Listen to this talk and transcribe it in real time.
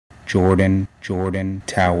Jordan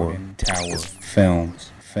Tower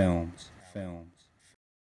Films.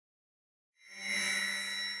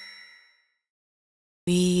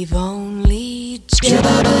 We've only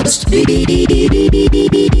just begun.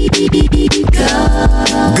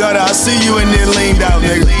 Gutter, I see you in there leaned out,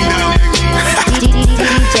 nigga.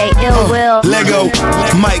 DJ Will. Lego,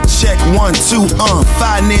 mic check 1, 2,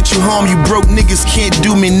 financial harm, you broke niggas can't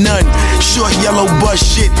do me none. Short yellow bus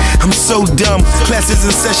shit, I'm so dumb. Classes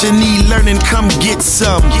in session, need learning, come get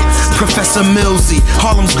some. Professor Millz,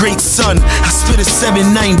 Harlem's great son. I spit a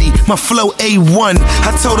 790, my flow A1.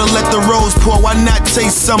 I told her let the rose pour, why not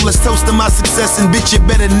taste some? Let's toast to my success and bitch, you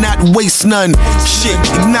better not waste none. Shit,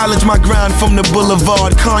 acknowledge my grind from the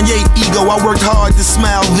boulevard. Kanye ego, I worked hard to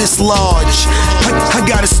smile this large. I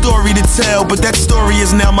got a story to tell, but that story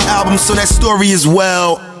is now my album, so that story is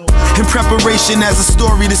well in preparation as a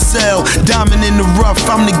story to sell. Diamond in the rough,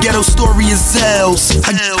 I'm the ghetto story of Zels.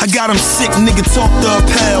 I got them sick, nigga, talk the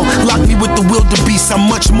appel. Lock me with the wildebeest, I'm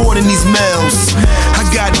much more than these males. I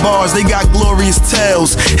got bars, they got glorious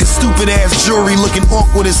tales. His stupid ass jewelry looking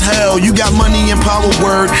awkward as hell. You got money and power,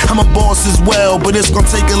 word, I'm a boss as well. But it's gonna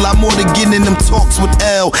take a lot more to get in them talks with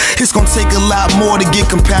L. It's gonna take a lot more to get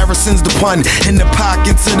comparisons to pun in the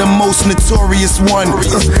pocket to the most notorious one.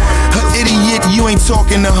 Her idiot, you ain't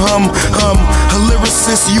talking to hum. A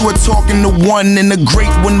lyricist, you were talking to one, and a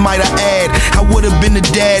great one might I add. I would've been a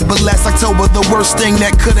dad, but last October the worst thing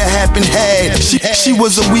that could've happened had. She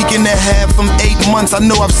was a week and a half from 8 months. I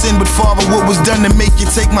know I've sinned, but Father, what was done to make you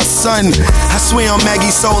take my son? I swear on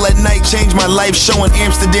Maggie's soul at night, changed my life. Showing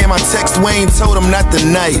Amsterdam, I text Wayne, told him not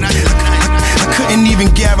tonight. I couldn't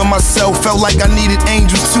even gather myself, felt like I needed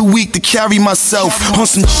angels, too weak to carry myself. On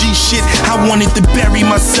some G shit, I wanted to bury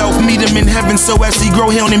myself, meet him in heaven so as he grow,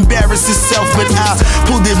 he don't embarrass himself. But I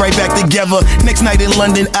pulled it right back together. Next night in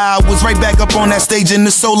London, I was right back up on that stage in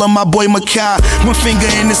the soul of my boy Makai. One finger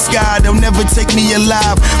in the sky, they'll never take me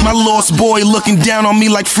alive. My lost boy looking down on me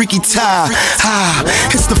like Freaky Ty.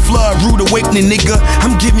 It's the flood, rude awakening, nigga.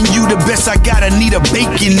 I'm giving you the best I got, I need a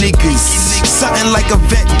bacon, niggas. Something like a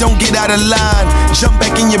vet, don't get out of line. Jump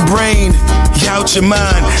back in your brain, you out your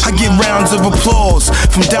mind. I get rounds of applause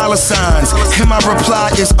from dollar signs, and my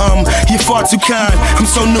reply is you're far too kind. I'm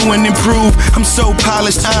so new and improved, I'm so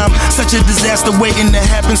polished. I'm such a disaster waiting to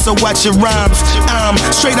happen, so watch your rhymes. I'm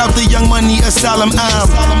straight out the Young Money asylum.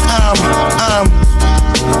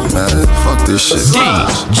 Man, fuck this shit.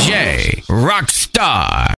 DJ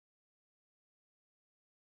Rockstar.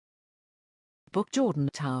 Book Jordan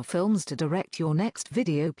Tower Films to direct your next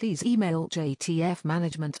video. Please email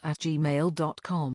jtfmanagement@gmail.com.